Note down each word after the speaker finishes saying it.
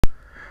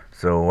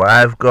So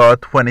I've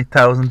got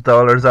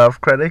 $20,000 of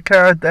credit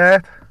card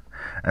debt,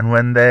 and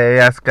when they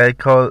ask, I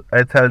tell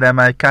them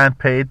I can't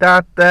pay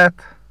that debt.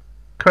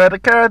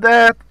 Credit card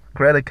debt,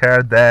 credit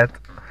card debt.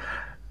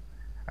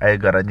 I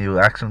got a new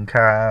action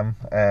cam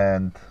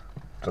and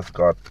just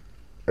got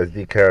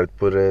SD card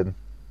put in.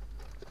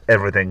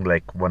 Everything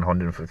like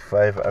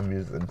 155. I'm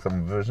using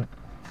some version.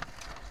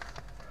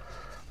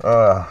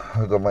 I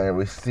got my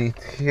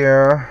receipt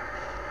here.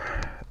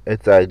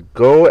 It's a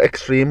Go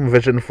Extreme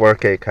Vision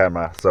 4K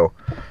camera. So,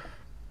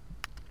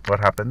 what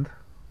happened?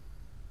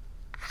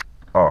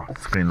 Oh,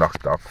 screen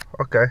locked up.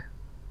 Okay.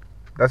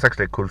 That's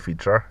actually a cool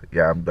feature.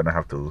 Yeah, I'm gonna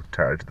have to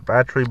charge the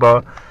battery,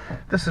 but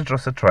this is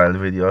just a trial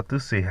video to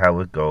see how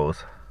it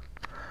goes.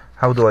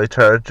 How do I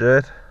charge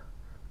it?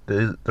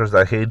 There's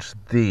a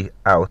HD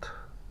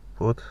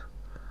output.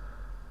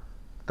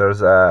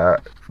 There's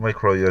a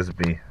micro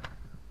USB,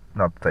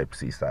 not Type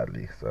C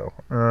sadly. So,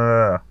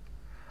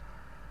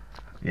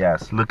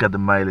 yes, look at the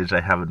mileage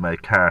I have in my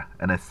car,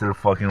 and it still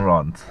fucking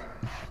runs.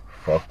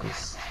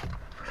 Focus.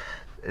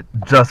 It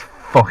just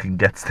fucking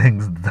gets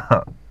things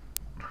done.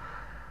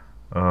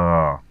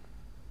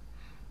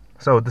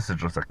 So this is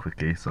just a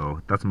quickie.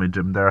 So that's my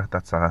gym there.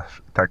 That's a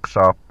tech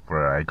shop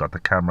where I got the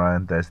camera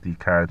and the SD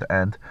card,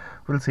 and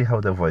we'll see how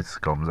the voice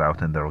comes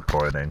out in the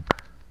recording.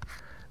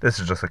 This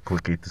is just a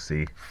quickie to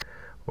see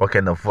what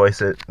kind of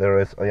voice there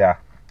is. Oh yeah,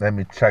 let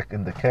me check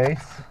in the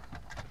case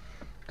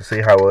to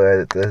see how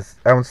it is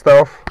and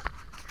stuff,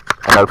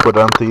 and I'll put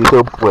it onto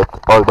YouTube with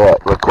all the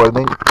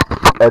recording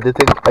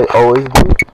editing I always do.